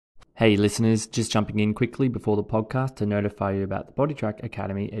Hey listeners, just jumping in quickly before the podcast to notify you about the BodyTrack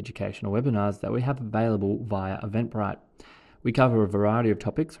Academy educational webinars that we have available via Eventbrite. We cover a variety of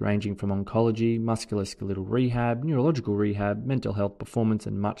topics ranging from oncology, musculoskeletal rehab, neurological rehab, mental health, performance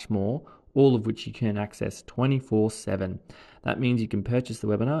and much more, all of which you can access 24/7. That means you can purchase the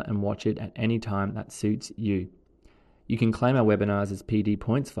webinar and watch it at any time that suits you. You can claim our webinars as PD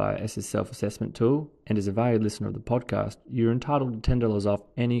points via SS self-assessment tool, and as a valued listener of the podcast, you're entitled to $10 off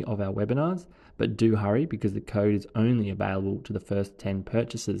any of our webinars, but do hurry because the code is only available to the first 10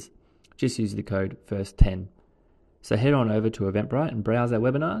 purchases. Just use the code FIRST10. So head on over to Eventbrite and browse our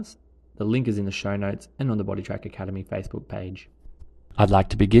webinars. The link is in the show notes and on the BodyTrack Academy Facebook page. I'd like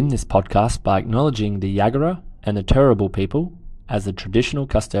to begin this podcast by acknowledging the Yagara and the Turrbal people as the traditional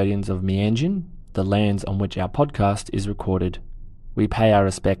custodians of Meanjin, the lands on which our podcast is recorded. We pay our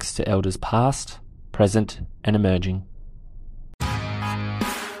respects to elders past, present, and emerging.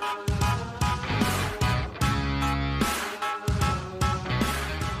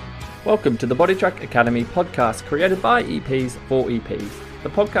 Welcome to the BodyTrack Academy podcast created by EPs for EPs. The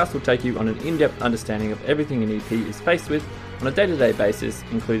podcast will take you on an in-depth understanding of everything an EP is faced with on a day-to-day basis,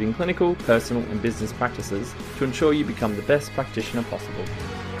 including clinical, personal, and business practices to ensure you become the best practitioner possible.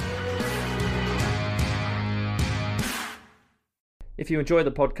 If you enjoy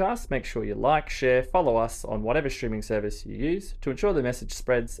the podcast, make sure you like, share, follow us on whatever streaming service you use to ensure the message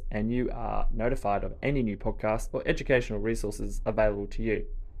spreads and you are notified of any new podcasts or educational resources available to you.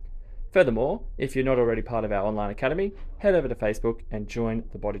 Furthermore, if you're not already part of our online academy, head over to Facebook and join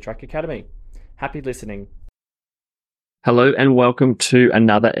the BodyTrack Academy. Happy listening. Hello and welcome to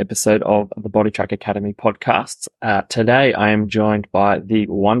another episode of the BodyTrack Academy podcast. Today I am joined by the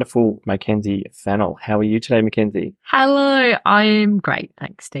wonderful Mackenzie Fennell. How are you today, Mackenzie? Hello, I'm great.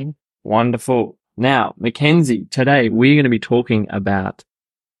 Thanks, Dean. Wonderful. Now, Mackenzie, today we're going to be talking about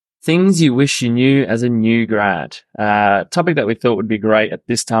things you wish you knew as a new grad. Topic that we thought would be great at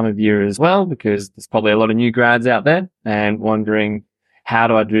this time of year as well, because there's probably a lot of new grads out there and wondering, how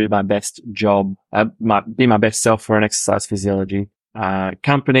do I do my best job, be my best self for an exercise physiology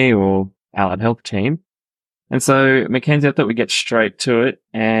company or allied health team? And so, Mackenzie, I thought we'd get straight to it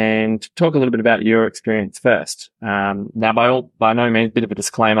and talk a little bit about your experience first. Now, by no means, bit of a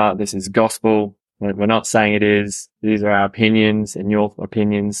disclaimer, this is gospel. We're not saying it is. These are our opinions and your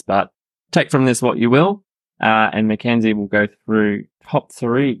opinions, but take from this what you will. And Mackenzie will go through top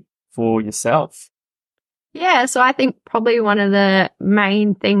 3 for yourself. Yeah, so I think probably one of the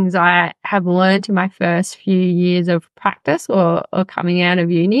main things I have learned in my first few years of practice or coming out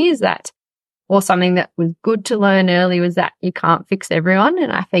of uni is that, or something that was good to learn early, was that you can't fix everyone.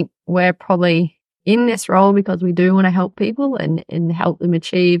 And I think we're probably in this role because we do want to help people and help them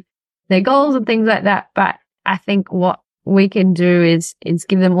achieve their goals and things like that. But I think what we can do is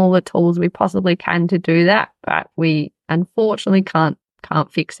give them all the tools we possibly can to do that. But we unfortunately can't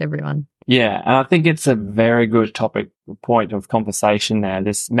fix everyone. Yeah, and I think it's a very good point of conversation there,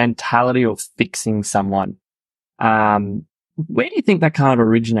 this mentality of fixing someone. Where do you think that kind of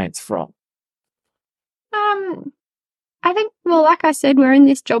originates from? I think, well, like I said, we're in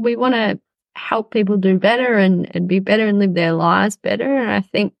this job. We want to help people do better and be better and live their lives better. And I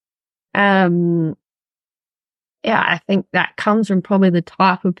think, I think that comes from probably the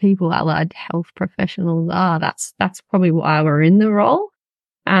type of people allied health professionals are. That's probably why we're in the role.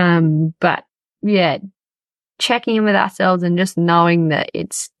 But yeah, checking in with ourselves and just knowing that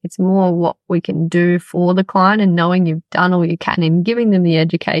it's more what we can do for the client and knowing you've done all you can and giving them the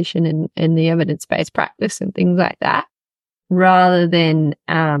education and the evidence-based practice and things like that, rather than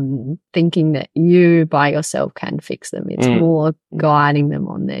thinking that you by yourself can fix them. It's more guiding them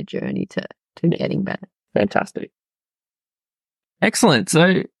on their journey to getting better. Fantastic. Excellent.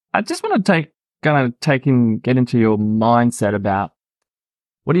 So I just want to get into your mindset about,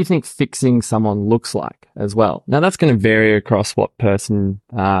 what do you think fixing someone looks like as well? Now that's going to vary across what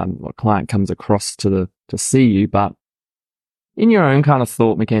client comes across to see you, but in your own kind of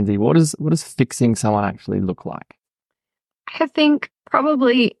thought, Mackenzie, what does fixing someone actually look like? I think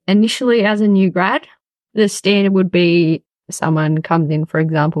probably initially as a new grad, the standard would be someone comes in, for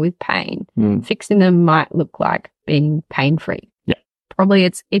example, with pain. Fixing them might look like being pain-free. Yeah. Probably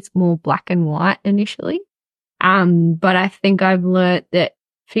it's more black and white initially. But I think I've learnt that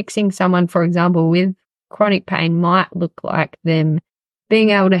fixing someone, for example, with chronic pain might look like them being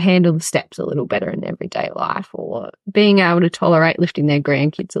able to handle the steps a little better in everyday life, or being able to tolerate lifting their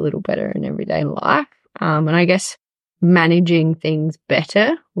grandkids a little better in everyday life. And I guess managing things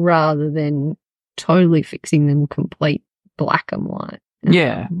better rather than totally fixing them complete black and white.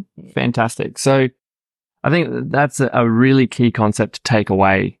 Yeah. Fantastic. So I think that's a really key concept to take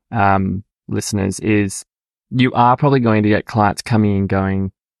away listeners, is you are probably going to get clients coming in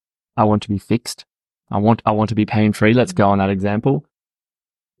going, I want to be fixed. I want to be pain-free. Let's go on that example.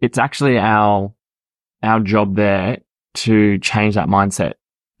 It's actually our job there to change that mindset.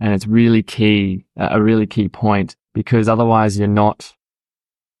 And it's really key, a really key point, because otherwise you're not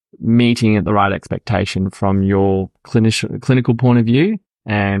meeting at the right expectation from your clinical point of view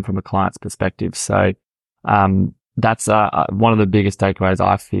and from a client's perspective. So, that's one of the biggest takeaways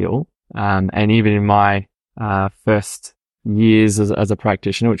I feel. And even in my first years as a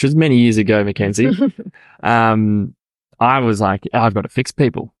practitioner, which was many years ago, Mackenzie, I was like, I've got to fix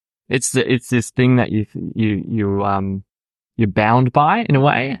people. It's this thing that you're bound by in a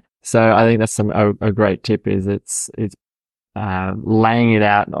way. So I think that's a great tip, is it's laying it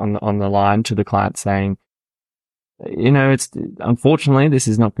out on the line to the client, saying, it's unfortunately this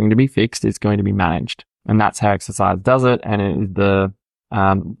is not going to be fixed. It's going to be managed. And that's how exercise does it. And it is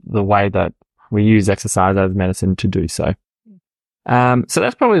the way that we use exercise as medicine to do so. So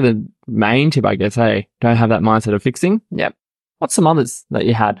that's probably the main tip, I guess. Hey, don't have that mindset of fixing. Yep. What's some others that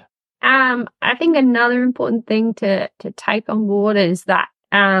you had? I think another important thing to take on board is that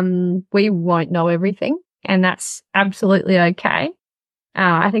we won't know everything, and that's absolutely okay.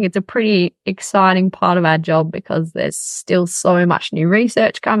 I think it's a pretty exciting part of our job, because there's still so much new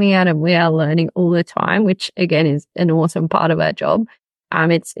research coming out and we are learning all the time, which again is an awesome part of our job.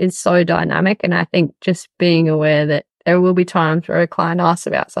 It's so dynamic, and I think just being aware that there will be times where a client asks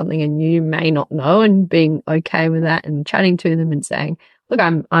about something and you may not know, and being okay with that and chatting to them and saying, look,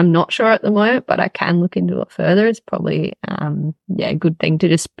 I'm not sure at the moment, but I can look into it further, is probably a good thing to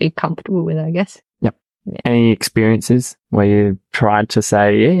just be comfortable with, I guess. Yep. Yeah. Any experiences where you tried to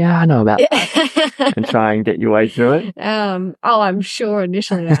say, yeah, I know about that, and try and get your way through it? I'm sure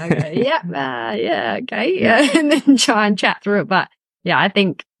initially I go, yeah, okay, yeah, and then try and chat through it. But yeah, I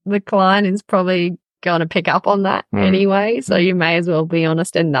think the client is probably going to pick up on that anyway, so you may as well be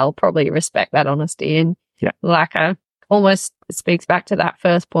honest, and they'll probably respect that honesty. And almost speaks back to that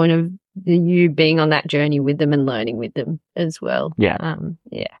first point of you being on that journey with them and learning with them as well. Yeah.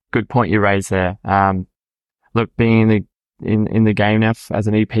 Good point you raised there. Look, being in the game now as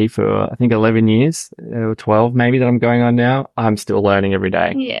an EP for I think 11 years or 12 maybe that I'm going on now, I'm still learning every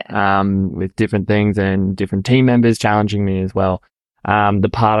day. Yeah. With different things and different team members challenging me as well. The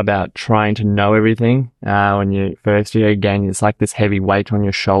part about trying to know everything, when you first year, again, it's like this heavy weight on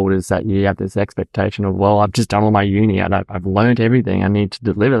your shoulders that you have this expectation of, well, I've just done all my uni. I've learned everything. I need to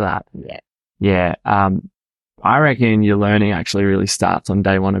deliver that. Yeah. I reckon your learning actually really starts on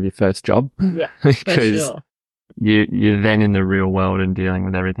day one of your first job. Yeah. Because for sure. you're then in the real world and dealing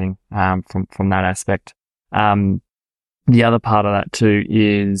with everything, from that aspect. The other part of that too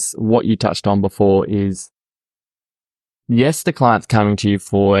is what you touched on before is, yes, the client's coming to you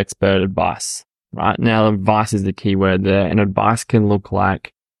for expert advice, right? Now, advice is the key word there, and advice can look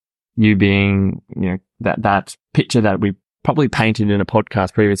like you being, that picture that we probably painted in a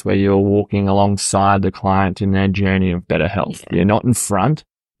podcast previous, where you're walking alongside the client in their journey of better health. Yeah. You're not in front,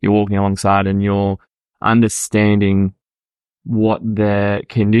 you're walking alongside, and you're understanding what their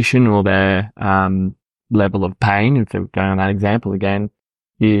condition or their level of pain, if we're going on that example again,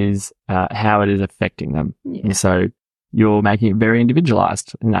 is, how it is affecting them. Yeah. And so you're making it very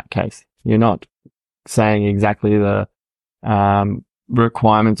individualized in that case. You're not saying exactly the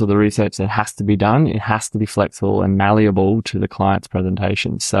requirements or the research that has to be done. It has to be flexible and malleable to the client's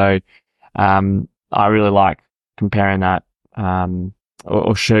presentation. So I really like comparing that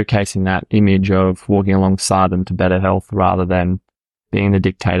or showcasing that image of walking alongside them to better health rather than being the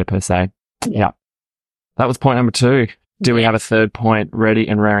dictator per se. Yeah. That was point number 2. Do we have a third point ready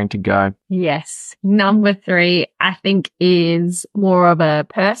and raring to go? Yes. Number 3, I think, is more of a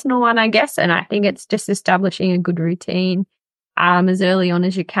personal one, I guess. And I think it's just establishing a good routine as early on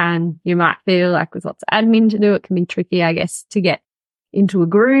as you can. You might feel like with lots of admin to do, it can be tricky, I guess, to get into a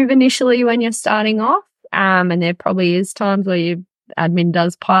groove initially when you're starting off. And there probably is times where your admin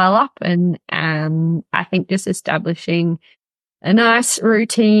does pile up. And I think just establishing a nice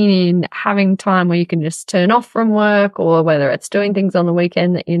routine in having time where you can just turn off from work, or whether it's doing things on the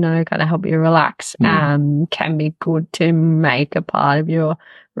weekend that kind of help you relax, can be good to make a part of your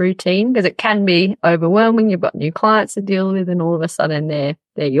routine, because it can be overwhelming. You've got new clients to deal with, and all of a sudden they're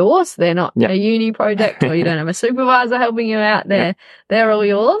yours. They're not a uni project, or you don't have a supervisor helping you out. They're all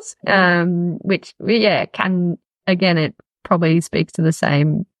yours. Which can, again, it probably speaks to the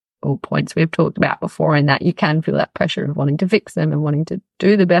same all points we've talked about before, in that you can feel that pressure of wanting to fix them and wanting to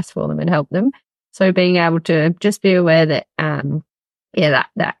do the best for them and help them. So being able to just be aware that,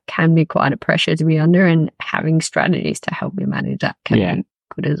 that can be quite a pressure to be under, and having strategies to help you manage that can be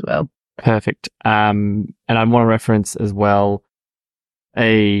good as well. Perfect. And I want to reference as well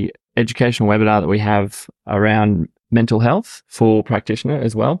a educational webinar that we have around mental health for practitioner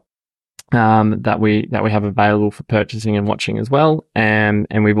as well. That we have available for purchasing and watching as well. And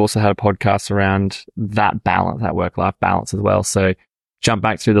we've also had a podcast around that balance, that work-life balance as well. So jump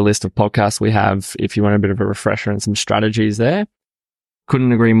back through the list of podcasts we have if you want a bit of a refresher and some strategies there.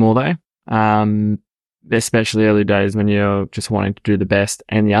 Couldn't agree more though. Especially early days when you're just wanting to do the best.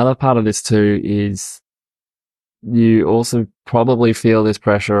 And the other part of this too is you also probably feel this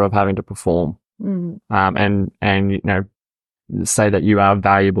pressure of having to perform. And you know, say that you are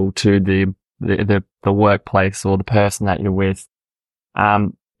valuable to the workplace or the person that you're with.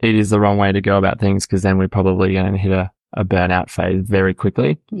 It is the wrong way to go about things, because then we're probably going to hit a burnout phase very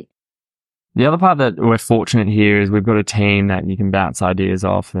quickly. Yeah. The other part that we're fortunate here is we've got a team that you can bounce ideas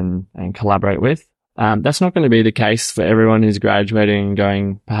off and collaborate with. That's not going to be the case for everyone who's graduating and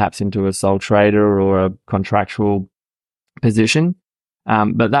going perhaps into a sole trader or a contractual position.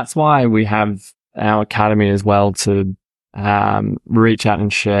 But that's why we have our academy as well to reach out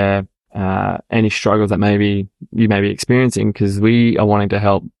and share any struggles that maybe you may be experiencing, because we are wanting to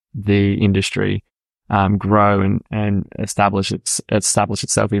help the industry grow and establish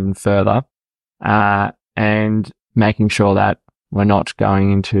itself even further, and making sure that we're not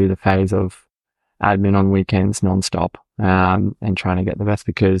going into the phase of admin on weekends nonstop, and trying to get the best,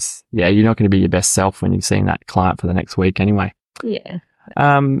 because you're not going to be your best self when you're seeing that client for the next week anyway. Yeah.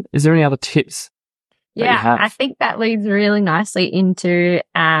 Is there any other tips? Yeah, I think that leads really nicely into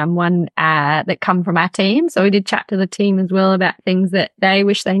one that come from our team. So we did chat to the team as well about things that they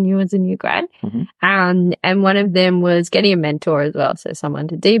wish they knew as a new grad. And one of them was getting a mentor as well. So someone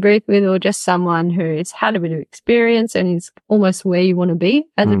to debrief with, or just someone who's had a bit of experience and is almost where you want to be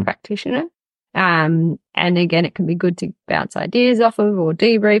as a practitioner. And again, it can be good to bounce ideas off of or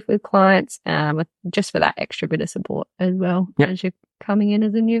debrief with clients, just for that extra bit of support as well as you're coming in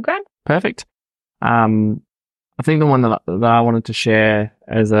as a new grad. Perfect. I think the one that I wanted to share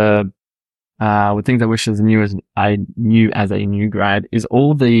as with things I wish I knew as a new grad is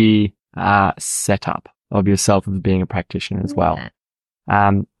all the setup of yourself as being a practitioner as well.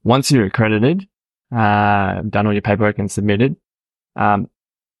 Once you're accredited, done all your paperwork and submitted,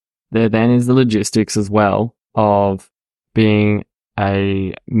 there then is the logistics as well of being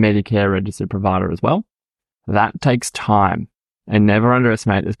a Medicare registered provider as well. That takes time, and never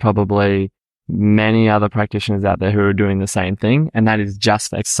underestimate there's probably many other practitioners out there who are doing the same thing, and that is just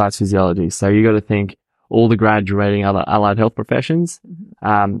for exercise physiology. So you got to think all the graduating other allied health professions.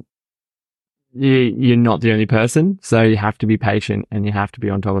 You're not the only person, so you have to be patient and you have to be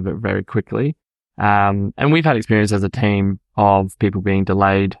on top of it very quickly. And we've had experience as a team of people being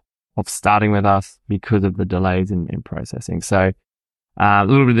delayed of starting with us because of the delays in processing. So a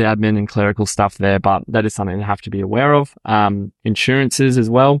little bit of the admin and clerical stuff there, but that is something you have to be aware of. Insurances as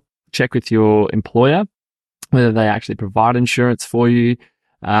well. Check with your employer whether they actually provide insurance for you,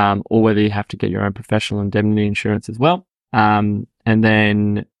 or whether you have to get your own professional indemnity insurance as well. And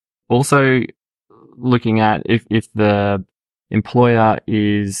then also looking at if the employer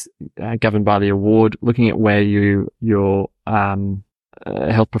is governed by the award, looking at where your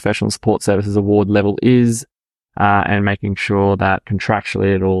health professional support services award level is, and making sure that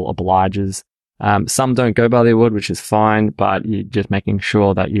contractually it all obliges. Some don't go by the award, which is fine, but you're just making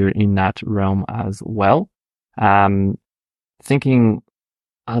sure that you're in that realm as well. Thinking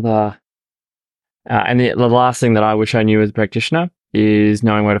other, and the last thing that I wish I knew as a practitioner is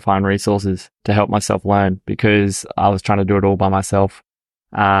knowing where to find resources to help myself learn, because I was trying to do it all by myself.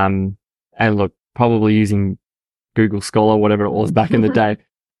 And look, probably using Google Scholar, whatever it was back in the day,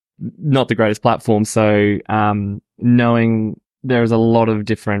 not the greatest platform. So, knowing there's a lot of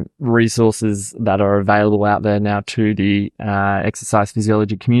different resources that are available out there now to the exercise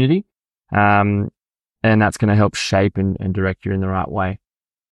physiology community. And that's going to help shape and direct you in the right way.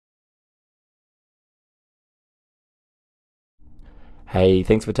 Hey,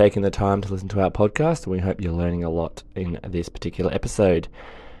 thanks for taking the time to listen to our podcast. We hope you're learning a lot in this particular episode.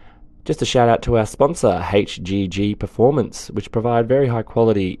 Just a shout out to our sponsor, HGG Performance, which provide very high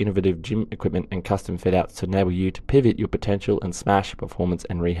quality, innovative gym equipment and custom fit outs to enable you to pivot your potential and smash your performance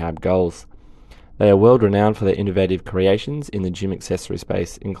and rehab goals. They are world renowned for their innovative creations in the gym accessory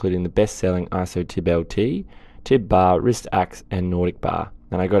space, including the best selling ISO Tib LT, Tib Bar, Wrist Axe, and Nordic Bar.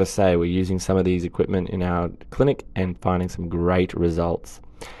 And I got to say, we're using some of these equipment in our clinic and finding some great results.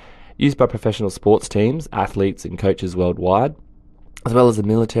 Used by professional sports teams, athletes, and coaches worldwide, as well as the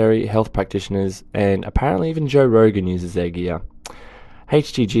military, health practitioners, and apparently even Joe Rogan uses their gear.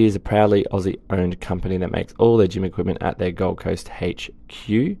 HTG is a proudly Aussie-owned company that makes all their gym equipment at their Gold Coast HQ.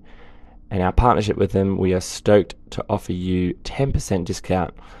 And our partnership with them, we are stoked to offer you 10%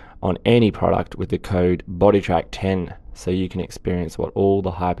 discount on any product with the code BODYTRACK10, so you can experience what all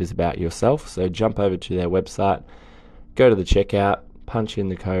the hype is about yourself. So jump over to their website, go to the checkout, punch in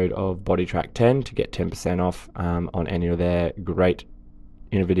the code of BODYTRACK10 to get 10% off on any of their great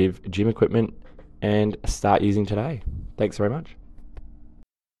innovative gym equipment, and start using today. Thanks very much.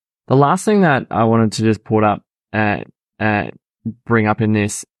 The last thing that I wanted to just bring up in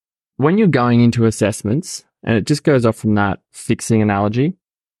this, when you're going into assessments, and it just goes off from that fixing analogy,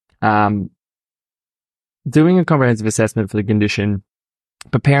 doing a comprehensive assessment for the condition,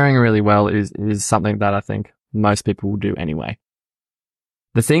 preparing really well is something that I think most people will do anyway.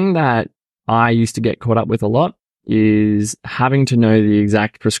 The thing that I used to get caught up with a lot is having to know the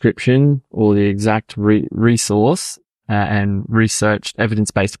exact prescription or the exact resource and researched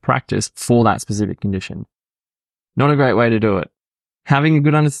evidence-based practice for that specific condition. Not a great way to do it. Having a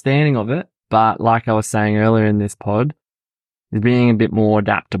good understanding of it, but like I was saying earlier in this pod, is being a bit more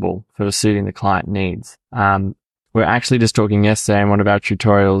adaptable for suiting the client needs. We're actually just talking yesterday in one of our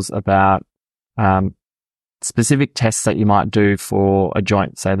tutorials about specific tests that you might do for a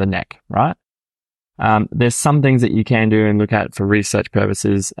joint, say the neck, right? There's some things that you can do and look at for research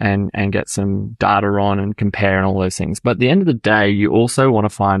purposes and get some data on and compare and all those things. But at the end of the day, you also want to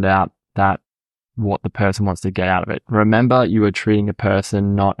find out that what the person wants to get out of it. Remember, you are treating a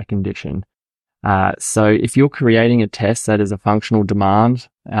person, not a condition. So if you're creating a test that is a functional demand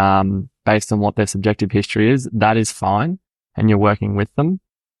based on what their subjective history is, that is fine, and you're working with them,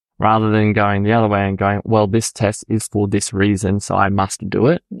 rather than going the other way and going, well, this test is for this reason, so I must do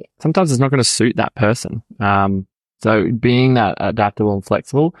it. Yeah. Sometimes it's not going to suit that person. So being that adaptable and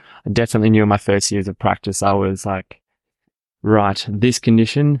flexible, I definitely knew in my first years of practice, I was like, right, this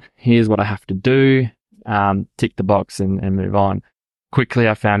condition, here's what I have to do, tick the box and move on. Quickly,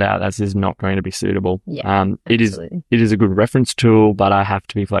 I found out this is not going to be suitable. Yeah, it is a good reference tool, but I have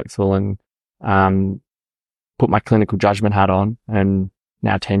to be flexible and put my clinical judgment hat on. And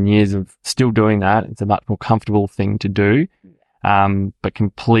now 10 years of still doing that, it's a much more comfortable thing to do. But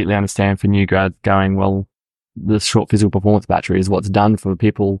completely understand for new grads going, well, the short physical performance battery is what's done for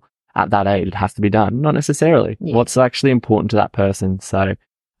people at that age. It has to be done. Not necessarily. Yeah. What's actually important to that person. So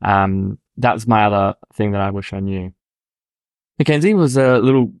that was my other thing that I wish I knew. Mackenzie, was a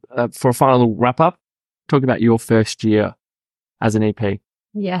little, for a final wrap up, talk about your first year as an EP.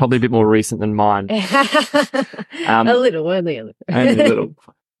 Yeah. Probably a bit more recent than mine. Only a little. Only a little.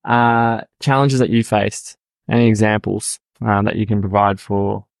 Challenges that you faced, any examples that you can provide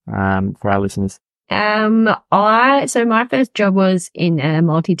for our listeners? So my first job was in a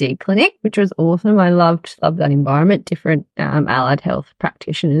multi-D clinic, which was awesome. I loved that environment, different allied health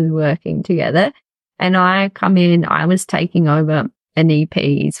practitioners working together. And I was taking over an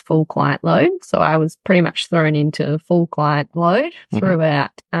EP's full client load. So I was pretty much thrown into full client load throughout,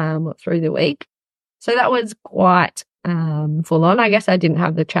 through the week. So that was quite, full on. I guess I didn't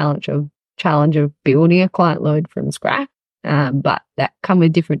have the challenge of building a client load from scratch. But that come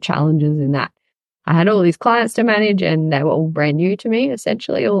with different challenges in that I had all these clients to manage and they were all brand new to me,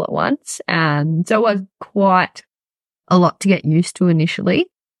 essentially all at once. So it was quite a lot to get used to initially.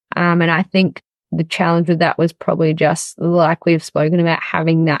 And I think the challenge with that was probably just like we've spoken about,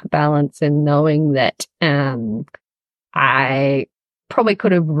 having that balance and knowing that I probably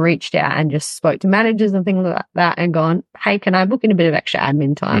could have reached out and just spoke to managers and things like that and gone, hey, can I book in a bit of extra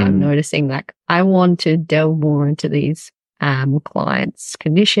admin time? I'm noticing like I want to delve more into these clients'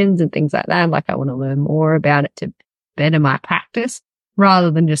 conditions and things like that. Like I want to learn more about it to better my practice rather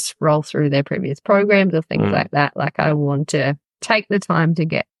than just roll through their previous programs or things like that. Like I want to take the time to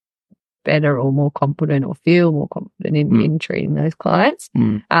get better or more confident or feel more confident in treating those clients.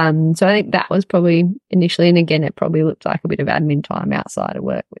 So I think that was probably initially, and again, it probably looked like a bit of admin time outside of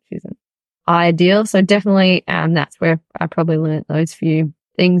work, which isn't ideal. So definitely that's where I probably learned those few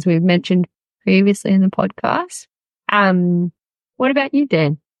things we've mentioned previously in the podcast. What about you,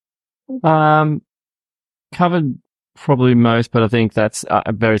 Dan? Covered probably most, but I think that's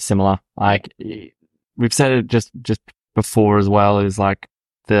very similar. Like we've said it just before as well, is like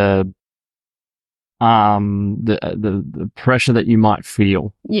the pressure that you might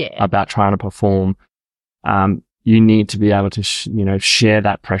feel about trying to perform. You need to be able to share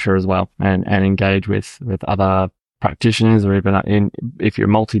that pressure as well and engage with other practitioners, or even if you're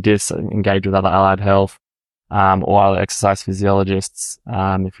multi-dis, engage with other allied health or other exercise physiologists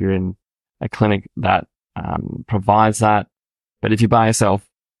if you're in a clinic that provides that. But if you're by yourself,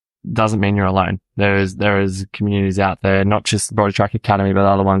 doesn't mean you're alone. There is communities out there, not just Body Track Academy, but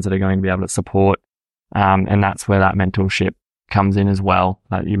other ones that are going to be able to support. And that's where that mentorship comes in as well,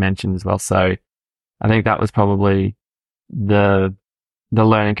 that you mentioned as well. So I think that was probably the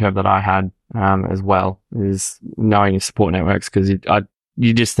learning curve that I had, as well, is knowing your support networks, because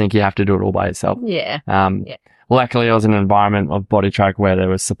you just think you have to do it all by yourself. Yeah. Luckily I was in an environment of Body Track where there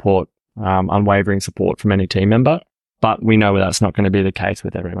was support, unwavering support from any team member, but we know that's not going to be the case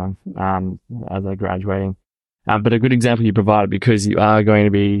with everyone, as they're graduating. But a good example you provided, because you are going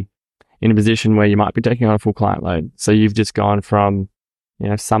to be in a position where you might be taking on a full client load. So you've just gone from,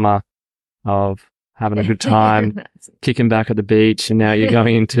 summer of having a good time, kicking back at the beach, and now you're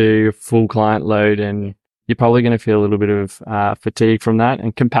going into full client load, and you're probably going to feel a little bit of fatigue from that,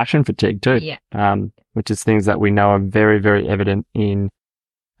 and compassion fatigue too, which is things that we know are very, very evident in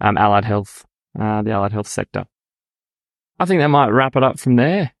allied health, the allied health sector. I think that might wrap it up from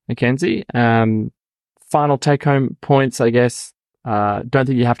there, Mackenzie. Final take-home points, I guess. Don't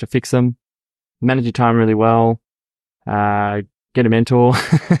think you have to fix them. Manage your time really well. Get a mentor.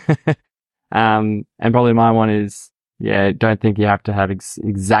 And probably my one is, don't think you have to have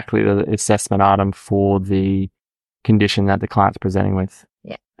exactly the assessment item for the condition that the client's presenting with.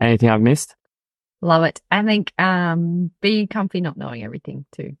 Yeah. Anything I've missed? Love it. I think be comfy not knowing everything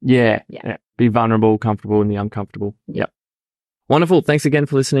too. Yeah. Be vulnerable, comfortable in the uncomfortable. Yep. Wonderful. Thanks again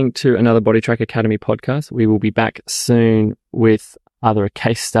for listening to another Body Track Academy podcast. We will be back soon with either a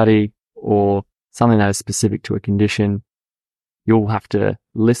case study or something that is specific to a condition. You'll have to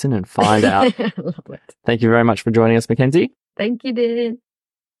listen and find out. Love it. Thank you very much for joining us, Mackenzie. Thank you, Dan.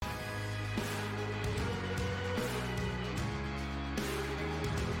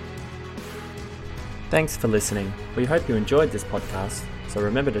 Thanks for listening. We hope you enjoyed this podcast. So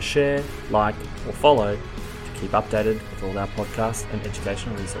remember to share, like, or follow to keep updated with all our podcasts and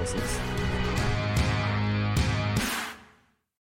educational resources.